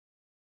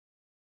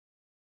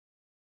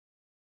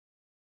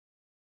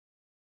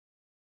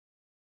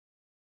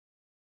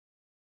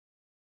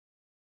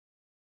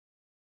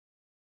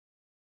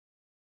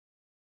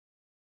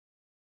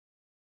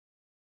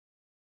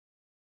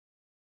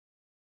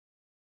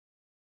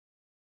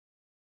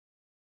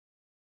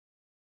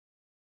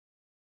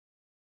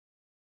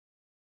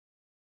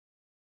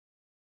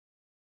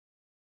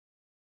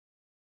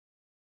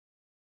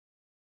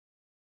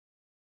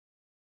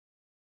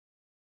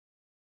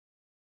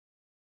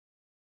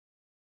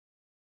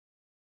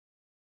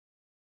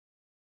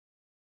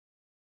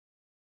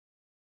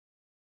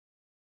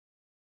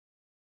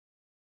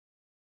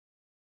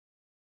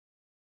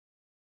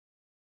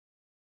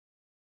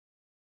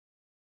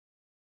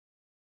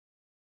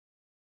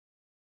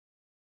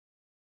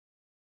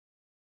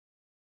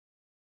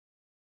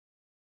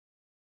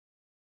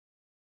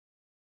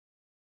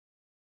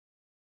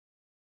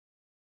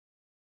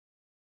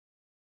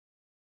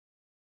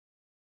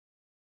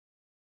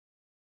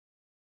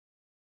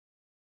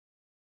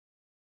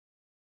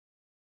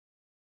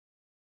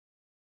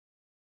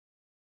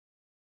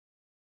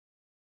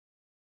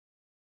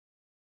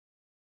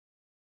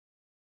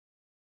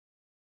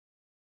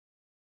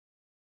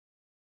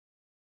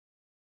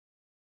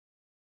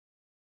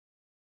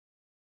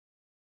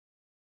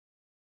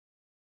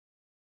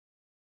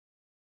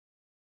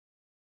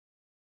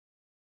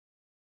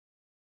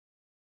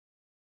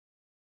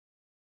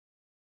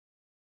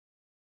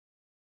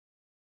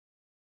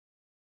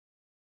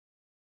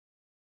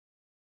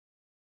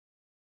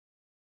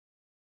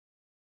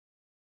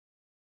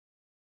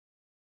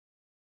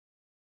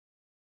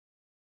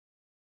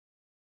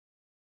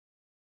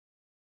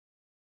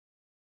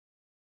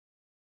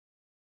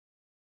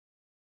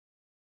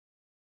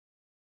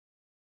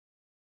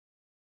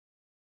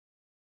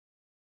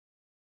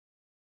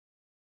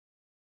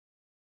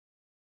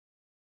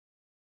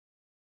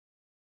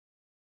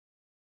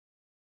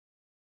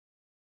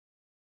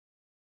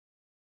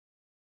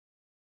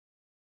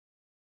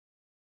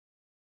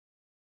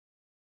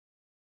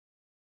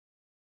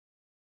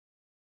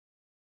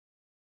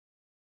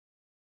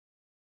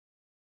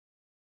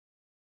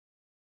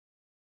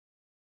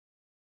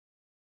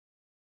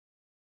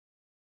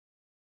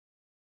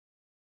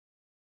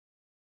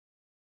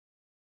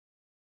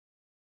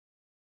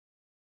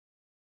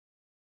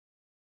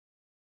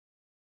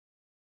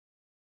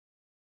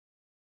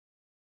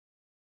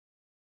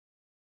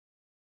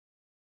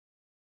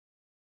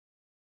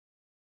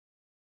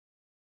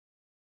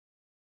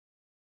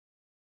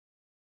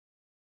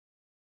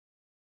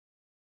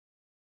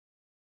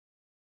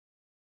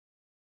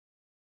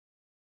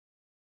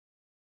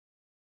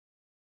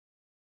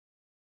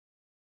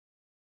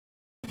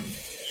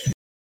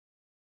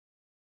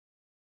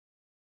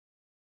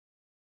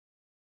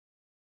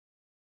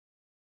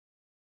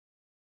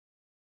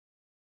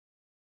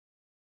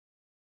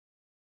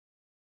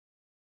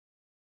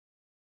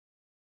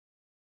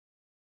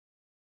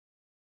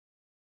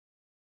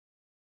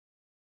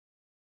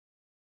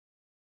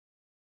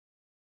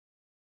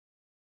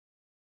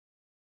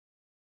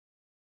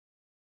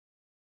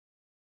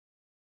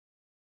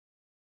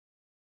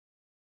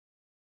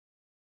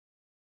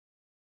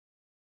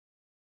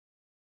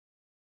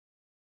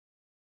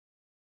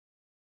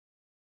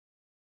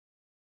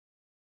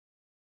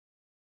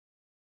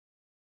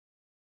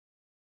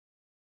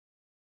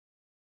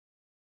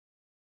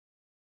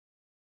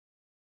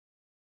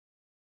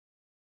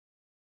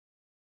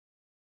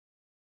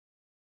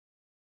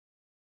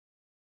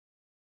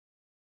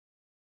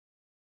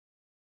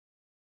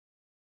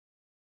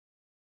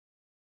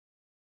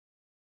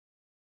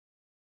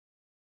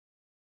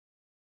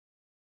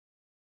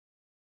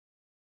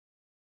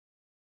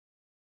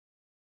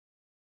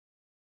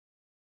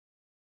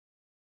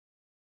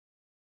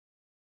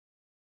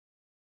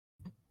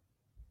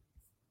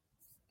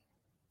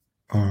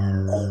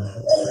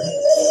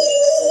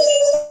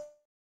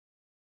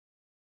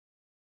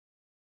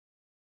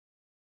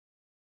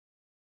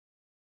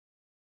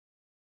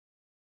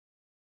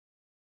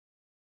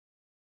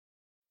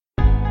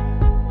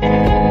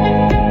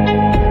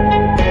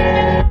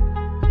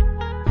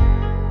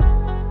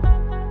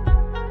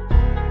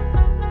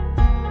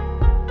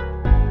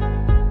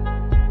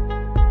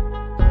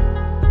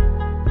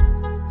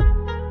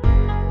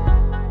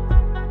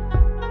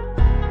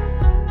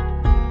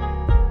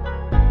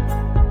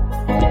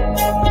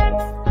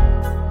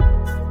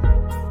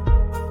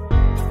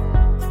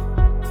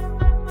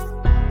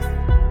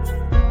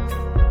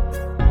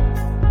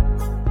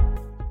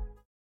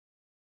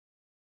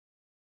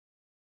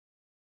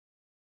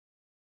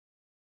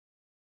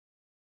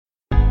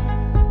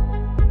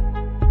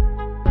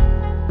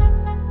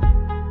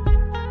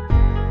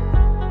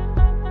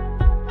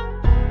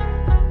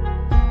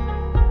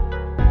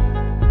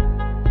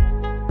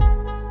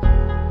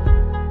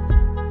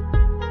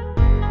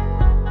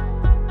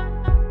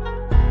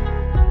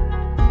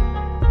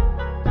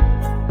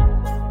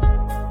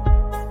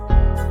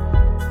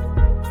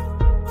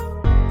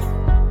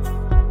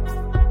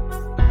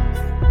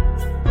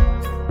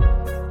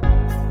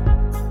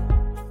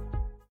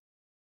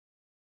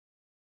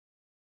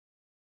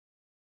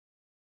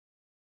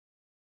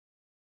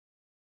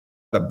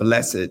A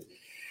blessed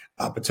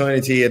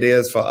opportunity it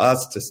is for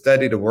us to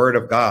study the Word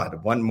of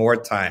God one more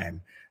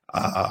time.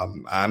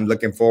 I'm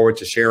looking forward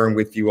to sharing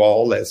with you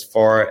all as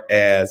far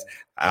as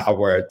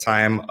our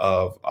time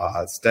of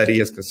study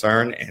is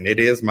concerned. And it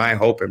is my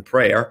hope and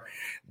prayer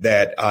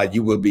that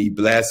you will be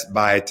blessed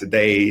by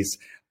today's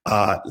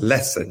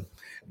lesson.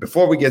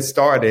 Before we get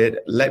started,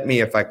 let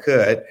me, if I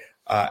could,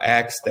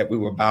 ask that we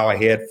will bow our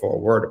head for a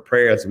word of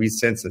prayer as we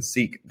sense and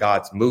seek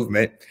God's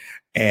movement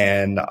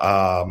and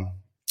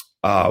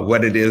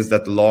what it is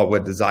that the Lord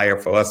would desire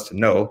for us to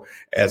know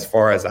as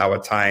far as our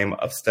time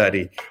of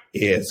study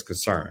is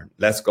concerned.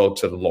 Let's go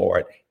to the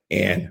Lord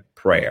in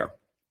prayer.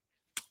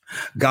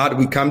 God,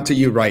 we come to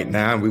you right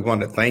now, and we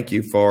want to thank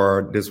you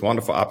for this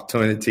wonderful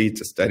opportunity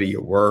to study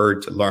your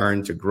word, to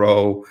learn, to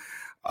grow,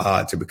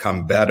 to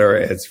become better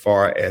as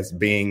far as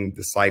being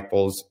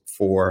disciples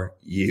for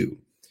you.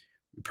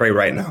 We pray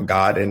right now,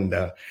 God, in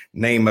the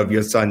name of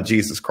your son,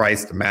 Jesus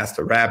Christ, the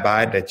master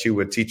rabbi, that you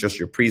would teach us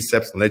your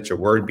precepts and let your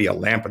word be a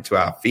lamp unto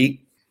our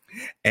feet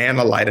and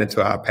a light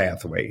unto our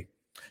pathway.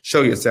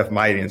 Show yourself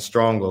mighty and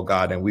strong, O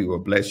God, and we will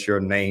bless your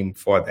name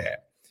for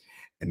that.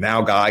 And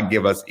now, God,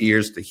 give us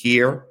ears to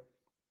hear,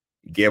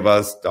 give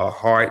us the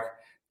heart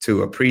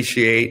to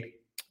appreciate,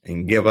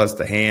 and give us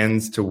the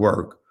hands to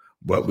work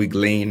what we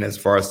glean as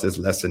far as this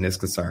lesson is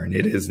concerned.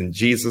 It is in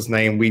Jesus'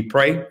 name we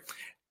pray.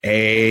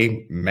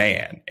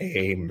 Amen.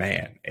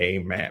 Amen.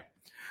 Amen.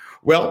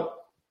 Well,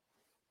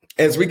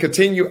 as we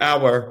continue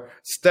our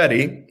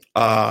study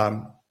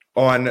on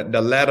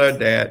the letter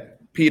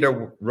that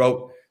Peter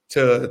wrote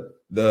to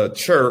the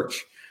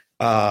church,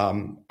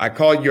 I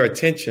call your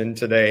attention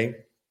today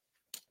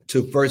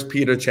to 1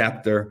 Peter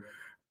chapter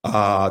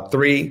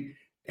 3,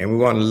 and we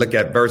want to look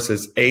at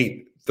verses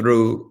 8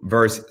 through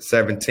verse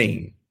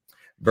 17.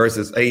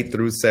 Verses 8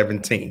 through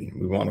 17.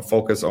 We want to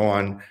focus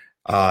on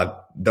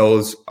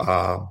those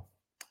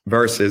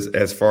verses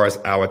as far as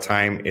our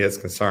time is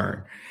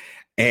concerned.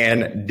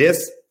 And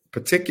this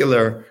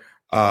particular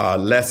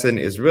lesson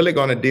is really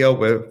going to deal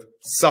with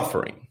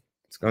suffering.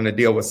 It's going to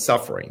deal with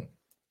suffering.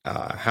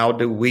 How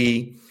do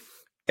we,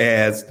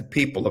 as the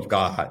people of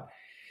God,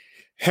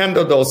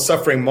 handle those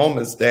suffering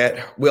moments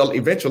that will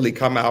eventually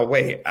come our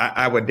way?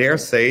 I would dare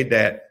say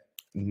that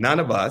none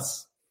of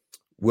us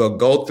will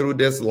go through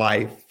this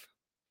life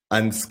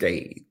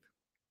unscathed.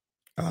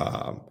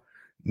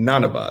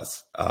 None of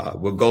us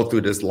will go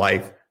through this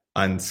life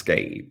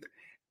unscathed.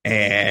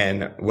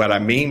 And what I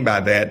mean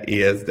by that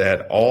is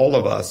that all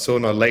of us,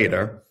 sooner or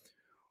later,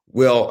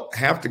 will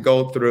have to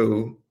go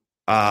through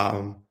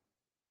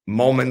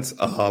moments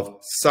of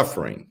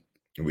suffering.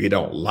 We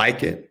don't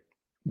like it,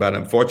 but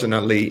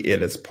unfortunately,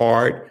 it is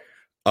part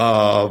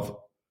of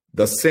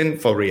the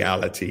sinful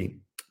reality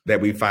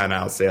that we find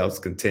ourselves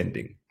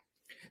contending.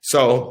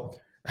 So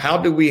how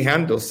do we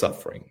handle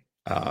suffering?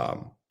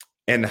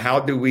 And how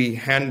do we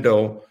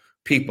handle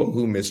people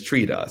who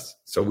mistreat us?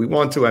 So we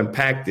want to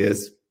unpack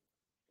this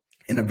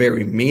in a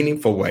very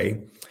meaningful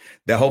way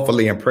that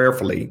hopefully and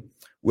prayerfully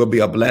will be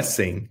a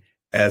blessing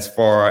as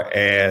far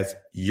as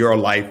your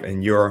life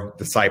and your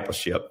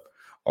discipleship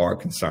are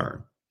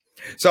concerned.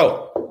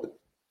 So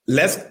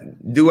let's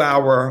do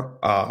our,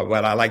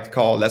 what I like to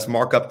call, let's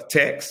mark up the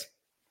text,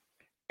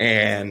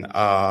 and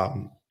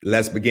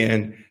let's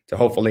begin to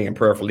hopefully and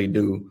prayerfully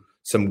do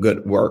some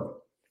good work.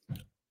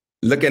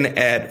 Looking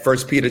at 1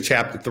 Peter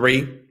chapter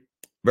 3,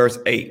 verse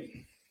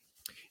 8,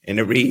 and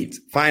it reads,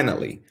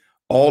 "Finally,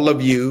 all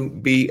of you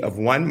be of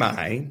one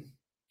mind,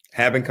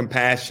 having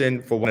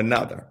compassion for one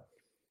another.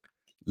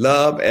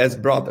 Love as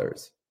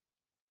brothers.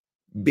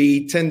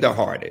 Be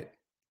tenderhearted.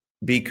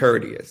 Be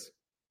courteous,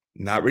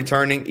 not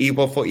returning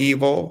evil for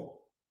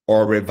evil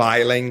or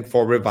reviling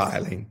for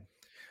reviling,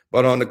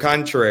 but on the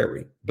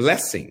contrary,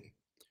 blessing,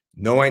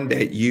 knowing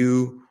that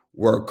you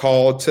were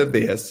called to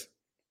this,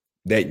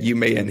 that you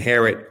may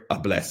inherit a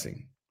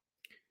blessing.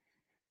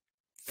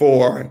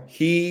 For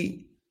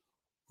he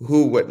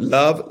who would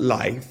love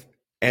life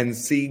and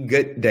see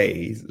good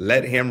days,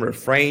 let him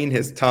refrain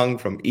his tongue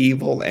from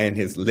evil and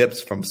his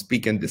lips from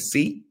speaking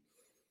deceit.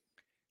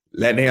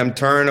 Let him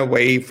turn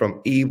away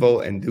from evil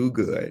and do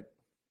good.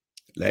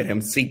 Let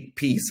him seek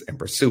peace and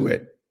pursue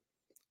it.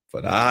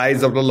 For the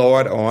eyes of the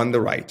Lord are on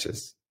the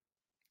righteous,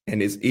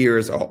 and his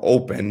ears are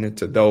open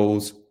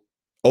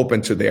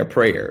to their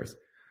prayers.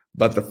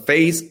 But the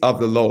face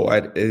of the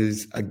Lord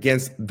is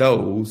against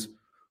those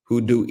who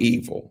do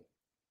evil.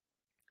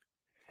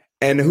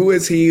 And who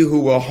is he who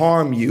will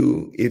harm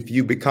you if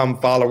you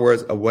become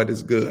followers of what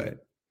is good?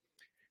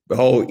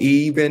 Behold,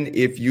 even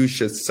if you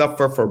should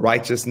suffer for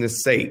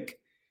righteousness' sake,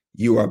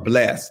 you are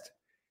blessed.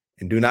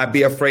 And do not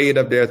be afraid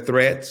of their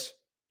threats,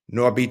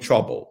 nor be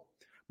troubled,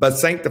 but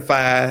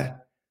sanctify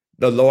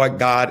the Lord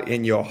God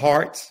in your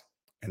hearts,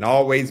 and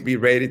always be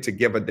ready to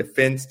give a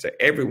defense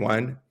to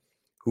everyone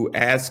who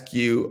asks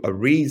you a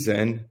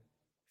reason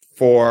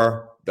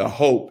for the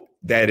hope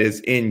that is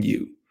in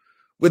you,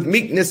 with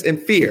meekness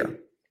and fear,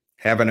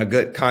 having a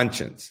good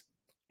conscience.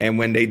 And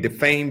when they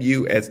defame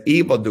you as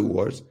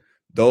evildoers,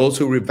 those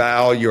who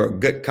revile your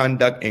good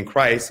conduct in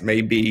Christ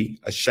may be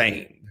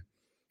ashamed.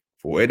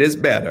 For it is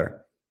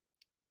better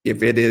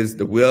if it is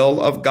the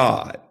will of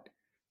God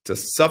to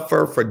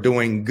suffer for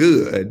doing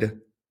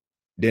good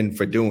than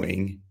for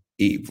doing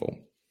evil.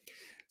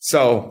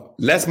 So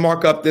let's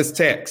mark up this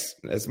text.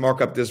 Let's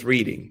mark up this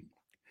reading.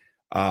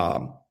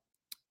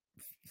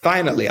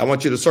 Finally, I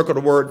want you to circle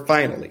the word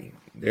finally.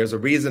 There's a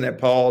reason that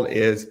Paul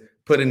is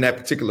putting that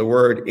particular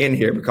word in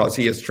here, because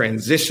he is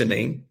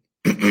transitioning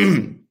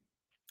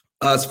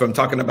us from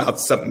talking about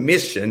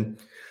submission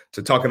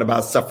to talking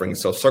about suffering.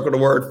 So circle the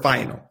word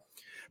final.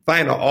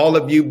 Final, all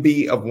of you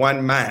be of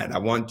one mind. I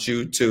want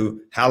you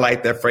to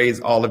highlight that phrase,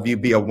 all of you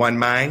be of one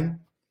mind.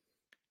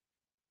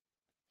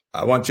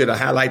 I want you to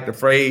highlight the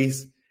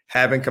phrase,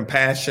 having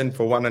compassion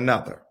for one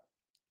another.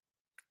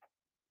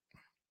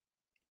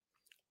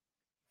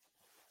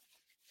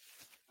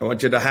 I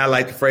want you to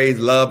highlight the phrase,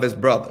 love as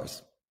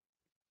brothers.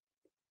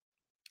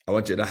 I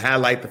want you to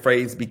highlight the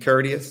phrase, be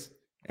courteous.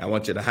 And I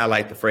want you to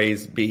highlight the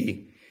phrase,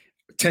 be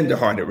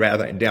tenderhearted,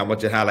 rather. And then I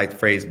want you to highlight the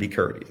phrase, be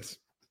courteous.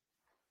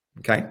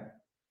 Okay.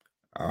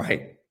 All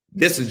right.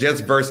 This is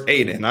just verse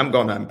 8, and I'm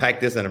going to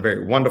unpack this in a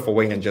very wonderful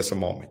way in just a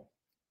moment.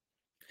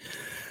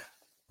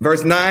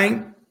 Verse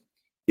 9,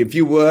 if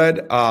you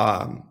would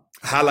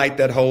highlight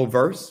that whole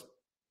verse,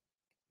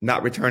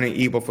 not returning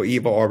evil for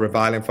evil or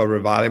reviling for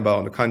reviling, but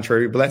on the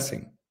contrary,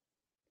 blessing,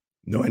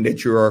 knowing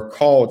that you are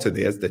called to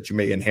this, that you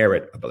may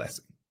inherit a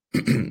blessing.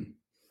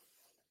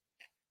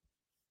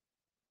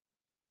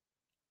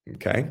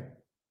 Okay.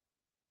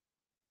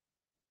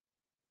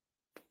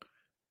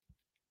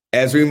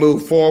 As we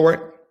move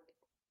forward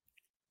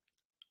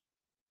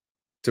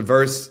to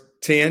verse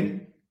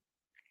 10,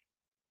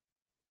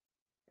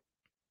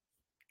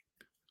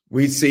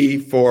 we see,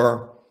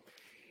 for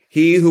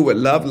he who would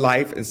love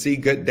life and see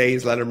good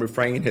days, let him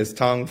refrain his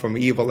tongue from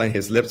evil and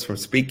his lips from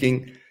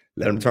speaking.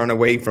 Let him turn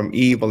away from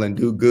evil and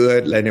do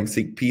good. Let him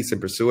seek peace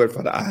and pursue it.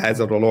 For the eyes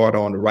of the Lord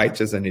are on the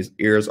righteous, and his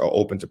ears are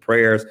open to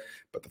prayers.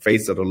 But the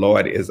face of the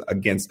Lord is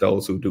against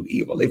those who do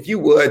evil. If you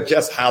would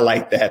just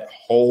highlight that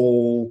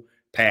whole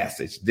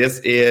passage. This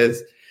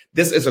is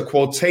a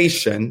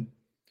quotation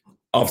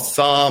of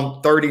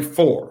Psalm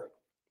 34.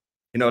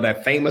 You know,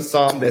 that famous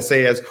psalm that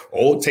says,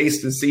 "Oh,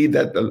 taste and see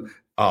that the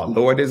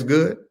Lord is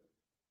good."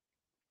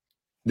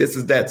 This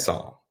is that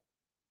psalm.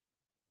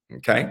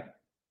 Okay.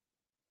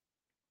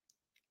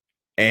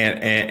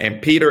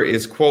 And Peter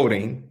is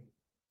quoting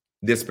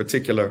this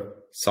particular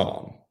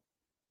psalm.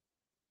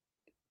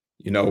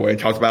 You know, where it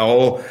talks about,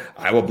 oh,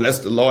 I will bless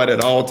the Lord at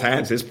all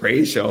times. His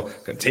praise shall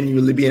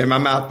continually be in my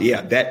mouth.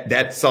 Yeah,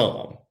 that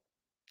psalm.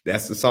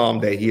 That's the psalm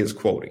that he is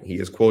quoting. He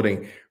is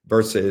quoting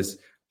verses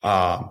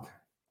 12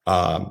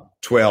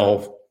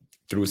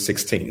 through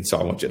 16. So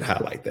I want you to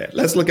highlight that.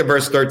 Let's look at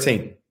verse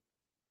 13.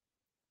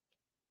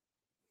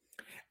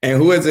 And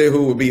who is it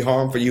who will be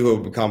harmed for you who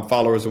will become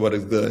followers of what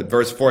is good?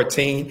 Verse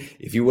 14,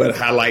 if you would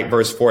highlight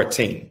verse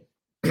 14.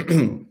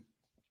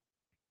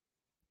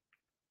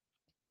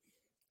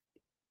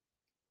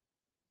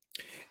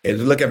 As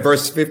we look at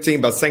verse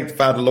 15, but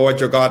sanctify the Lord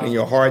your God in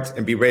your hearts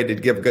and be ready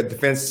to give a good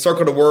defense.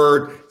 Circle the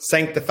word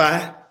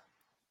sanctify.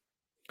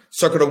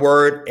 Circle the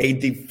word a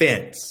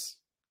defense.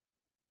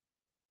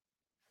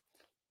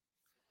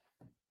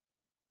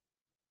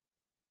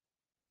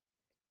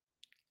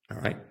 All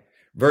right.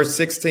 Verse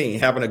 16,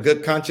 having a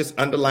good conscience,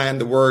 underline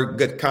the word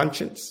good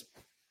conscience.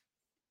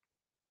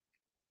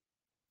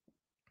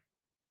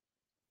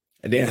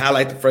 And then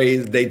highlight the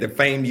phrase, they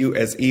defame you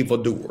as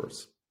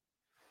evildoers.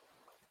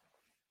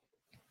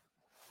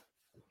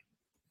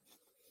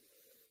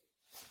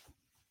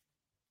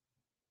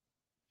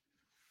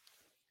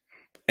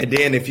 And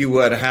then if you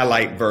would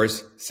highlight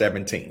verse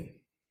 17.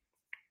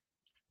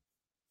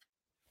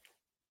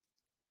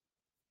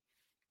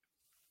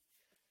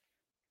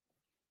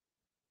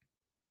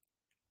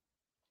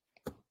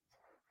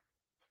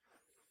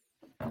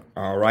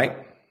 All right.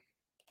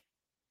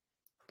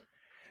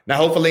 Now,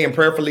 hopefully and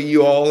prayerfully,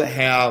 you all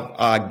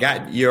have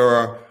got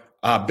your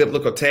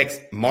biblical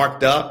text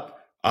marked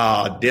up.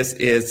 This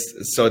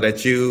is so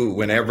that you,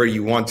 whenever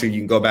you want to, you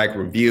can go back,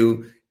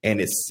 review, and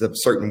it's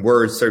certain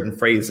words, certain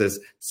phrases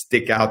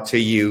stick out to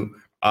you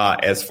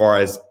as far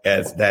as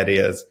that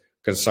is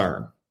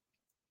concerned.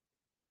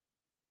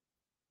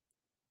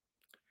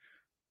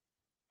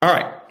 All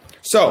right.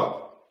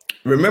 So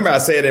remember, I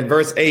said in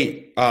verse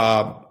 8,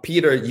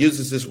 Peter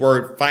uses this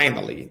word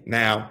finally.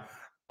 Now,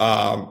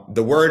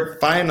 the word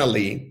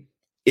finally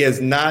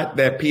is not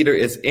that Peter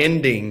is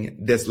ending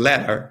this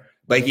letter,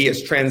 but he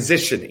is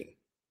transitioning.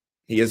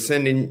 He is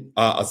sending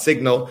a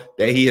signal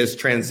that he is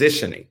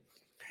transitioning.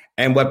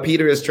 And what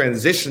Peter is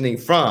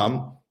transitioning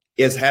from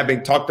is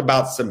having talked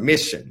about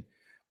submission.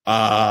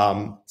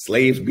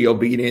 Slaves, be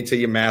obedient to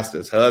your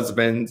masters.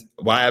 Husbands,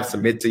 wives,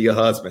 submit to your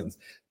husbands.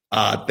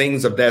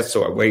 Things of that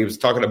sort, where he was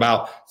talking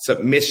about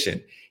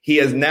submission. He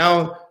is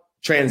now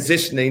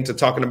transitioning to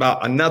talking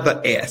about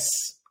another S,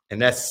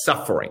 and that's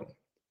suffering.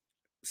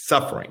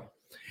 Suffering.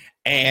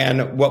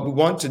 And what we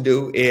want to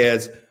do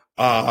is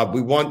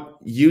we want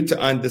you to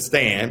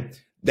understand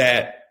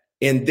that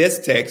in this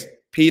text,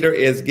 Peter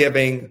is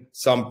giving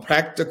some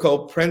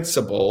practical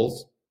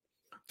principles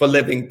for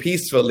living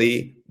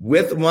peacefully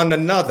with one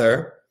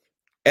another,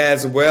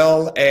 as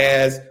well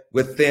as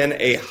within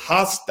a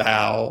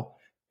hostile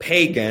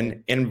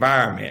pagan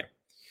environment.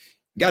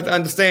 You got to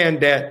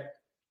understand that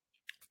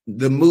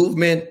the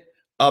movement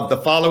of the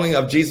following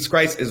of Jesus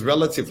Christ is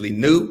relatively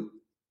new.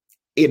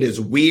 It is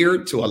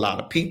weird to a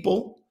lot of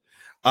people.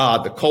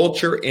 The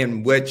culture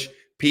in which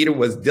Peter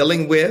was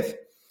dealing with,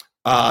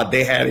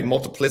 they had a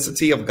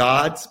multiplicity of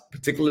gods,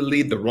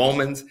 particularly the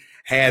Romans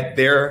had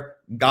their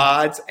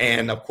gods.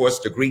 And of course,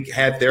 the Greek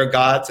had their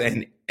gods,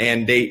 and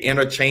they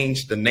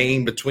interchanged the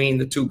name between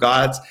the two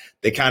gods.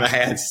 They kind of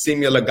had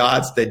similar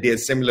gods that did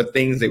similar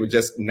things. They were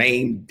just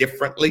named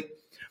differently,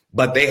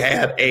 but they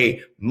had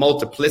a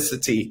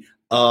multiplicity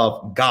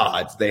of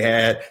gods. They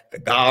had the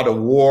god of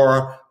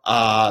war,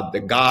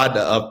 the god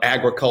of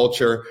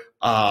agriculture,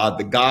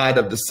 the god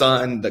of the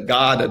sun, the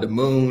god of the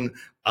moon,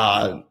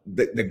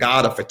 the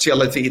god of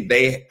fertility.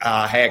 They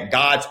had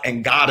gods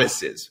and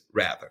goddesses,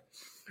 rather.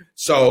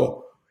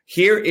 So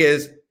here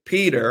is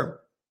Peter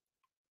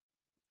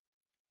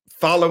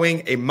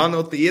following a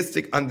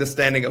monotheistic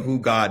understanding of who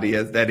God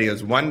is, that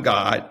is one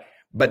God,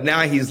 but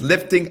now he's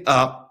lifting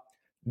up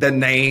the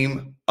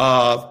name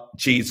of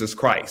Jesus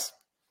Christ.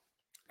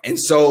 And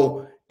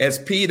so as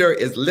Peter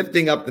is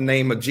lifting up the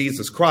name of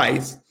Jesus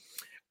Christ,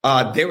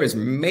 there is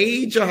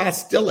major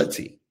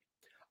hostility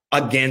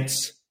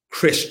against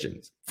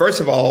Christians. First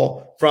of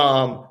all,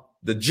 from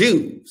the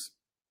Jews,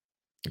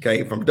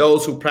 okay, from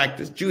those who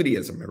practice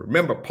Judaism. And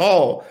remember,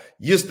 Paul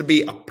used to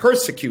be a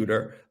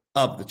persecutor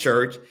of the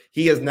church.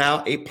 He is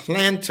now a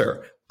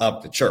planter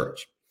of the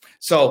church.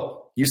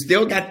 So you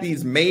still got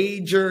these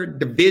major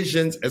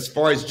divisions as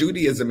far as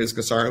Judaism is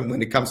concerned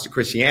when it comes to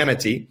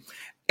Christianity.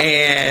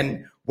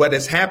 And what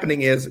is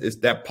happening is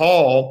that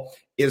Paul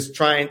is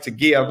trying to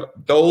give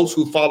those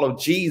who follow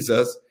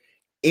Jesus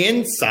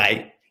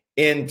insight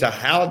into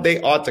how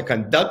they ought to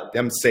conduct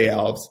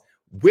themselves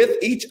with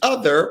each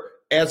other,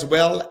 as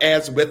well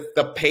as with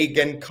the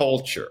pagan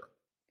culture.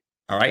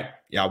 All right.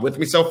 Y'all with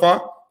me so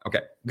far?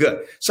 Okay,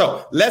 good.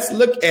 So let's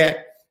look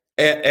at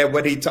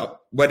what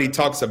he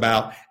talks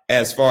about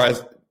as far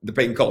as the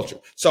pagan culture.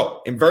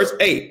 So in verse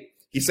 8,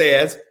 he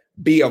says,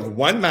 be of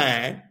one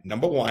mind,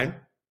 number one,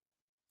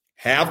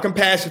 have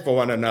compassion for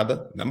one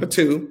another, number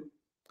two,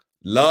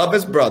 love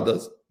as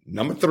brothers,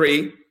 number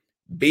three,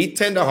 be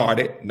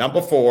tenderhearted,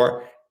 number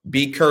four,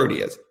 be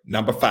courteous,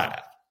 number five.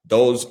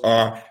 Those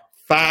are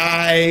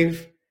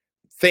 5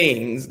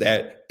 things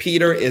that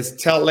Peter is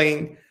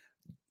telling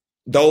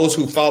those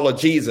who follow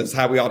Jesus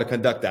how we ought to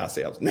conduct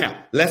ourselves.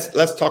 Now,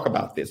 let's talk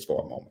about this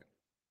for a moment.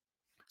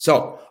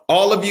 So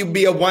all of you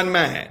be of one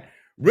mind.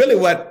 Really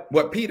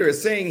what Peter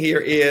is saying here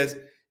is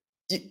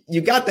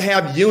you got to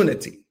have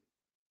unity.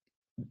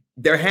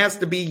 There has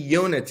to be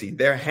unity.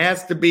 There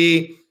has to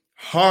be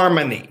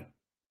harmony.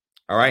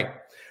 All right.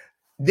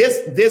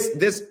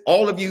 This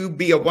all of you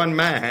be of one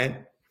mind,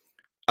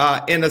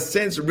 in a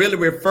sense, really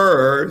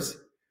refers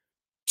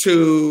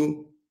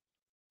to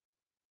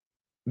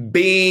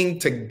being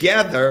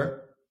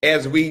together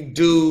as we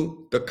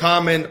do the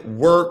common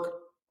work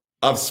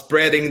of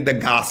spreading the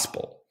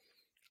gospel,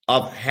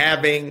 of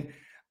having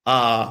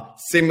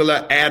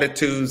similar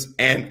attitudes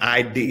and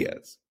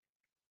ideas.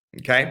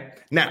 Okay.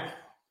 Now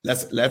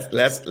let's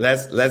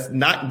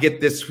not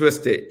get this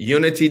twisted.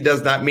 Unity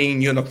does not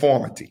mean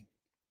uniformity,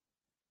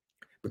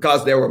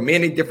 because there were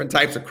many different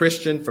types of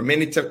Christian from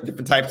many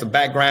different types of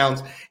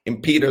backgrounds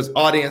in Peter's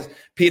audience.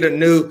 Peter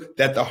knew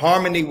that the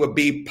harmony would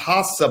be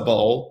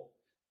possible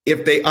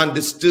if they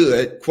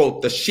understood,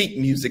 quote, the sheet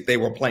music they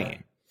were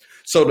playing.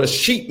 So the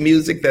sheet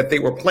music that they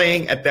were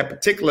playing at that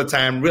particular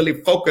time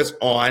really focused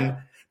on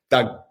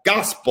the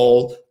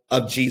gospel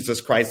of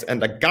Jesus Christ.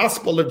 And the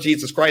gospel of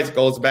Jesus Christ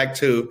goes back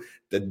to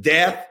the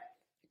death,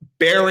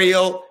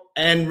 burial,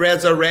 and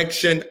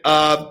resurrection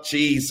of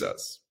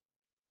Jesus.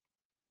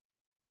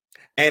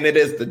 And it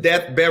is the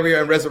death,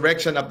 burial, and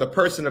resurrection of the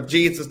person of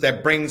Jesus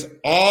that brings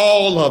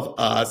all of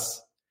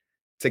us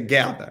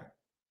together.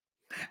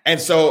 And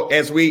so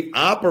as we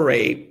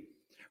operate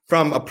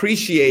from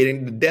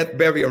appreciating the death,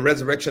 burial, and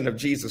resurrection of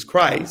Jesus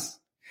Christ,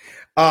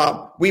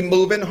 we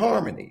move in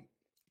harmony.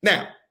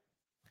 Now,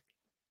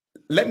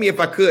 let me, if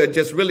I could,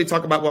 just really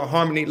talk about what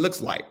harmony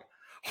looks like.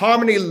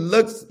 Harmony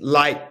looks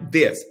like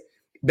this,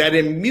 that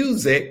in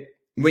music,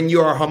 when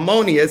you are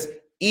harmonious,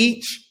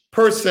 each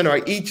person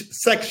or each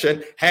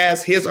section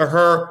has his or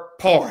her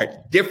part,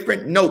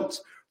 different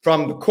notes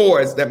from the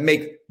chords that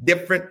make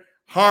different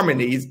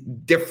harmonies,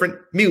 different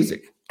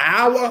music.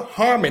 Our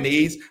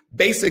harmonies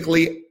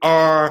basically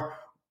are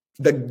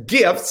the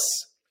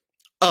gifts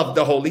of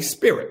the Holy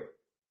Spirit.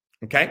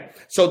 Okay,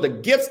 so the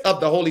gifts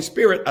of the Holy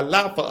Spirit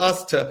allow for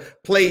us to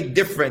play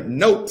different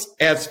notes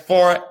as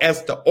far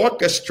as the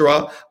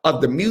orchestra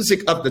of the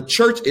music of the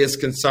church is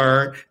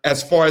concerned,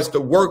 as far as the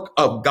work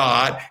of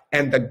God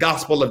and the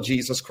gospel of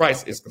Jesus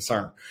Christ is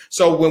concerned.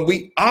 So when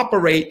we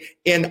operate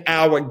in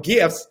our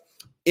gifts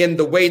in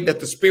the way that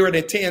the Spirit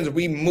intends,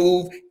 we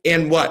move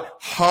in what?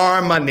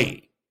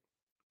 Harmony.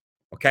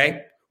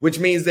 Okay, which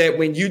means that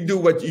when you do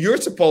what you're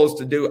supposed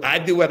to do, I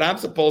do what I'm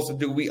supposed to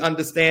do. We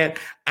understand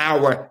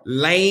our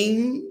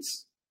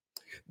lanes.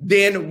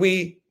 Then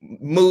we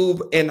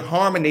move in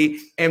harmony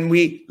and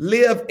we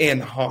live in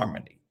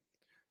harmony.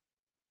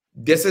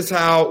 This is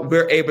how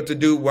we're able to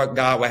do what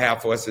God would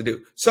have for us to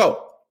do.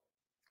 So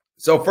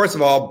first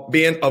of all,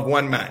 being of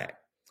one mind.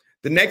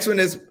 The next one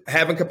is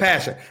having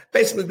compassion.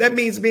 Basically, that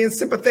means being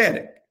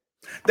sympathetic.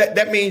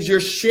 That means you're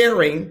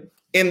sharing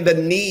in the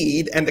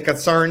need and the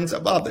concerns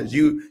of others.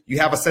 You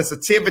have a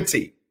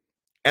sensitivity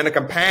and a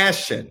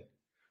compassion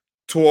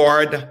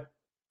toward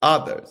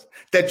others,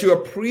 that you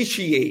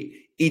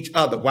appreciate each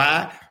other.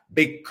 Why?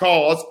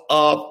 Because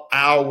of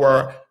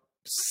our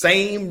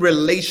same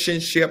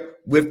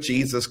relationship with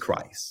Jesus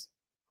Christ.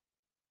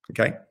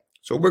 Okay?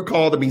 So we're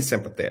called to be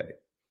sympathetic.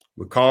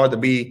 We're called to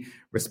be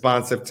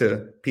responsive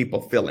to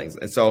people's feelings.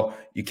 And so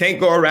you can't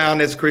go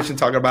around as a Christian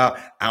talking about,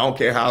 I don't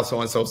care how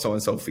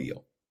so-and-so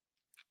feel.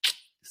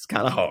 It's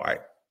kind of hard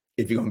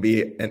if you're going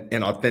to be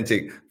an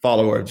authentic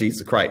follower of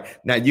Jesus Christ.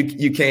 Now,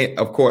 you can't,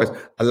 of course,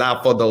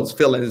 allow for those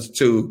feelings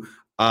to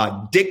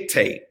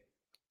dictate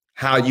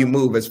how you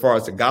move as far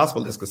as the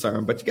gospel is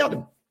concerned, but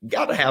you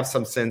got to have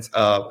some sense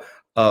of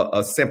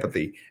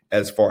sympathy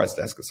as far as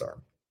that's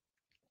concerned.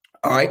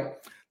 All right.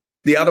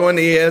 The other one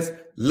is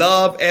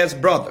love as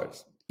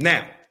brothers.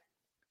 Now,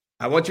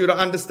 I want you to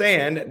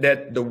understand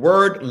that the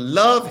word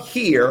love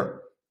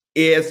here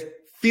is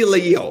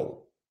phileo.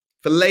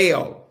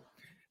 Phileo.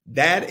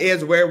 That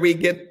is where we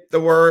get the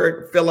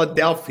word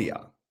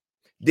Philadelphia.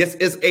 This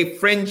is a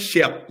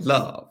friendship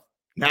love,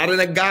 not an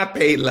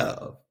agape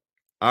love.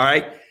 All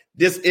right.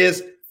 This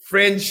is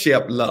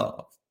friendship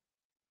love.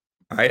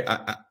 All right.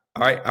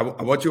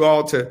 I want you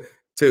all to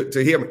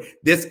hear me.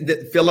 This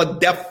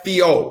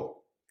Philadelphia.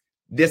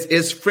 This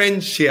is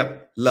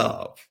friendship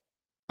love.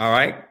 All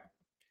right.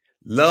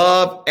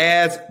 Love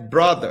as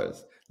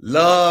brothers.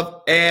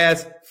 Love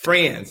as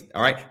friends.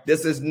 All right.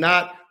 This is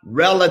not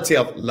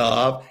relative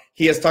love.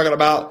 He is talking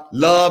about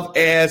love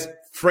as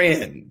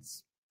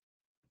friends.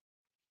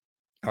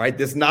 All right.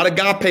 This is not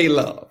agape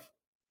love.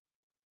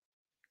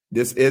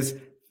 This is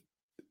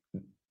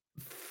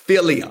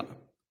philia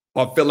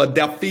or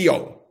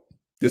Philadelphia.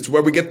 This is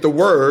where we get the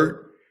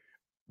word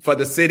for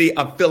the city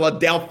of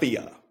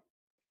Philadelphia.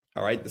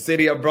 All right. The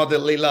city of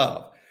brotherly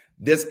love.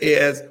 This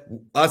is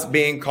us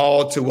being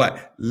called to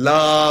what?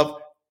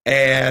 Love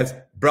as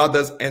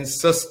brothers and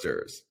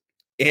sisters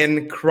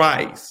in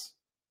Christ.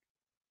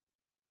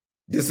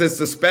 This is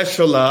the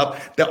special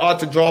love that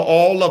ought to draw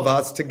all of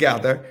us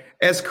together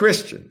as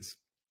Christians.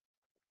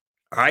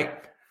 All right.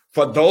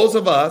 For those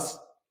of us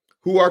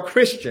who are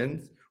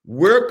Christians,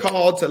 we're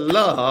called to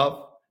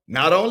love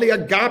not only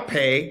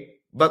agape,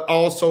 but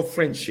also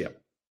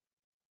friendship.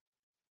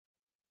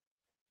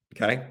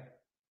 Okay.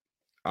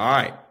 All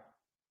right.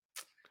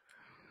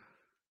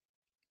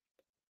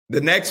 The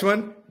next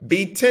one,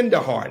 be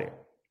tenderhearted.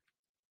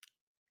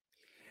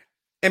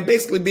 And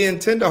basically being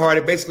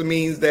tenderhearted basically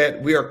means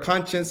that we are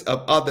conscious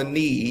of other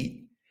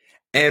need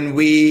and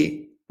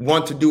we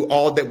want to do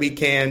all that we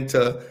can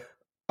to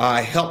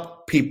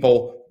help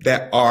people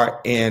that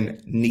are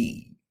in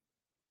need.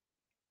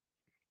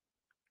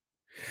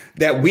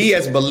 That we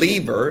as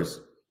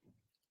believers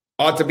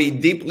ought to be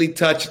deeply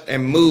touched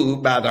and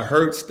moved by the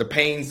hurts, the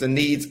pains, the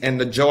needs,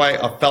 and the joy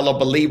of fellow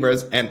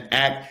believers and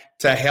act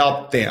to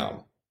help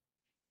them.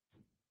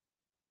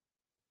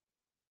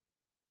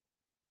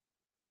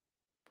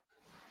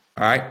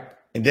 All right.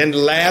 And then the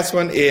last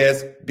one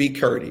is be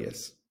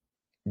courteous.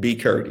 Be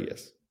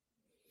courteous.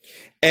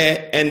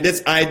 And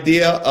this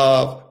idea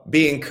of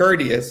being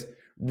courteous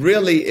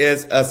really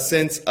is a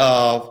sense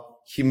of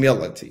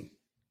humility.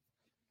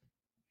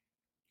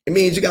 It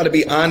means you got to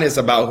be honest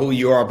about who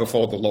you are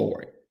before the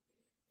Lord.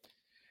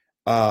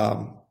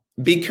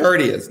 Be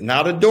courteous,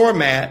 not a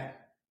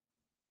doormat,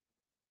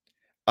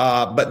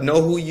 but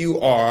know who you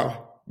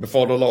are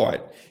before the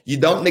Lord. You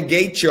don't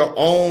negate your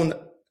own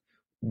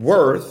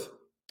worth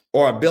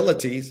or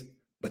abilities,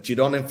 but you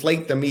don't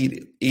inflate them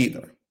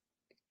either.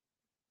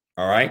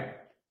 All right.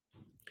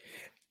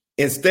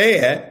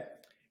 Instead,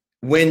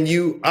 when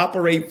you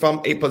operate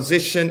from a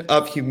position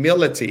of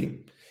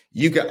humility,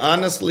 you can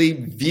honestly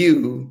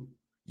view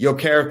your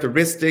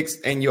characteristics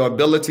and your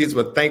abilities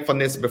with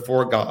thankfulness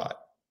before God.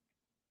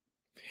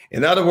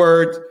 In other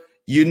words,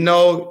 you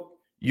know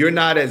you're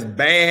not as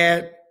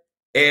bad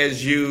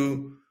as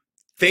you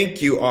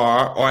think you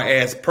are, or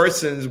as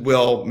persons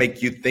will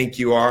make you think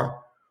you are,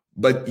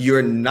 but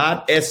you're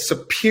not as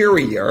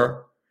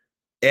superior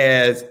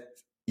as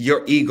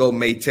your ego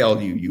may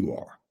tell you you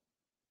are.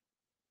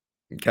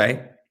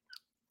 Okay?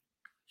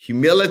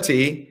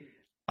 Humility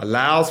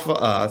allows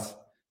for us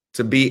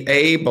to be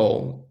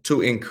able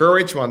to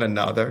encourage one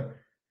another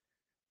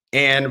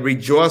and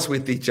rejoice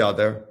with each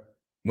other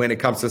when it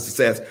comes to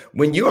success.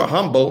 When you are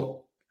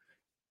humble,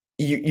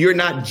 you're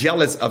not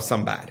jealous of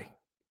somebody.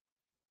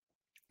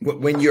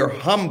 When you're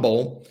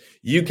humble,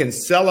 you can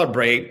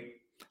celebrate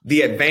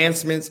the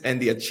advancements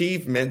and the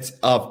achievements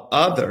of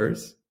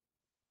others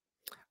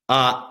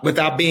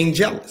without being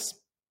jealous.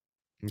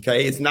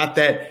 Okay, it's not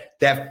that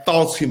that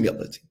false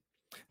humility.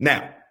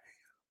 Now,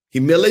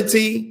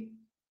 humility,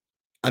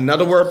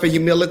 another word for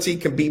humility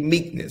can be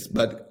meekness.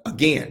 But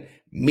again,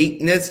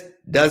 meekness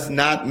does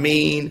not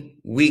mean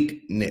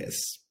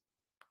weakness.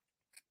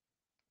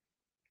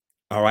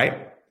 All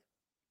right.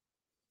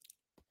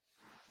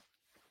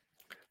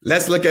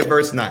 Let's look at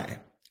verse 9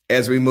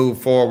 as we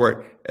move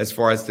forward as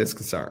far as this is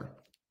concerned.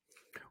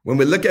 When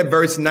we look at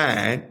verse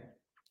 9,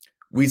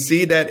 we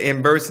see that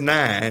in verse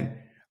 9,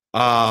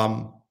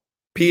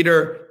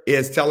 Peter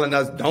is telling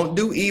us, don't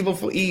do evil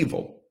for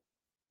evil.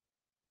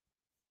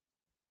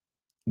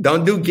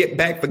 Don't do get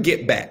back for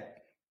get back.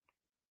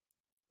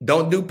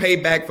 Don't do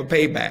payback for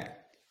payback.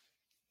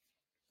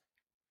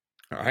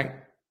 All right.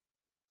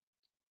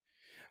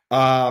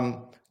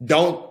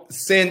 Don't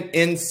send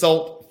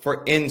insult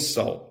for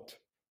insult.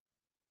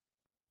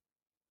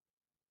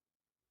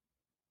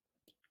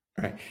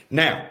 All right.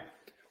 Now,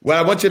 what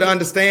I want you to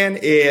understand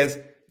is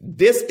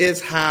this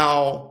is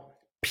how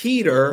Peter